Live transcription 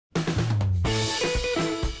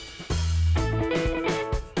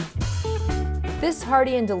This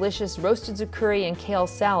hearty and delicious roasted zuccuri and kale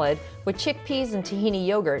salad with chickpeas and tahini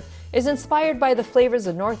yogurt is inspired by the flavors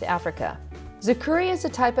of North Africa. Zuccuri is a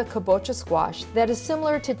type of kabocha squash that is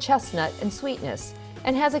similar to chestnut in sweetness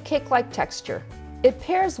and has a cake-like texture. It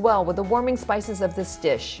pairs well with the warming spices of this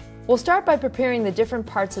dish. We'll start by preparing the different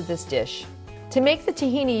parts of this dish. To make the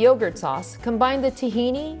tahini yogurt sauce, combine the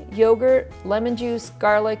tahini, yogurt, lemon juice,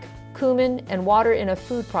 garlic, cumin, and water in a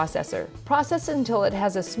food processor. Process it until it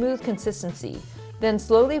has a smooth consistency. Then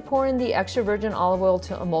slowly pour in the extra virgin olive oil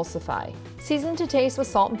to emulsify. Season to taste with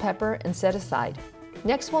salt and pepper and set aside.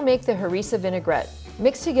 Next, we'll make the harissa vinaigrette.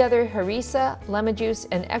 Mix together harissa, lemon juice,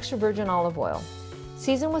 and extra virgin olive oil.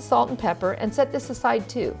 Season with salt and pepper and set this aside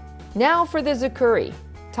too. Now for the zuccuri.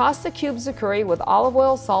 Toss the cubed zuccuri with olive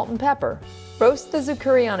oil, salt, and pepper. Roast the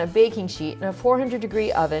zuccuri on a baking sheet in a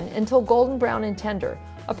 400-degree oven until golden brown and tender,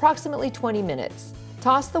 approximately 20 minutes.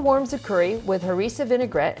 Toss the warm zuccuri with harissa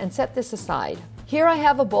vinaigrette and set this aside. Here I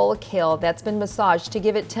have a bowl of kale that's been massaged to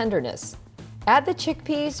give it tenderness. Add the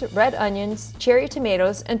chickpeas, red onions, cherry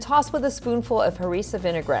tomatoes, and toss with a spoonful of harissa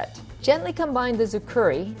vinaigrette. Gently combine the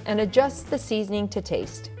zuccuri and adjust the seasoning to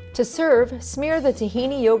taste. To serve, smear the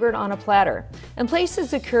tahini yogurt on a platter and place the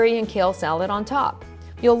zuccuri and kale salad on top.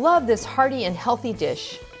 You'll love this hearty and healthy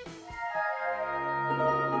dish.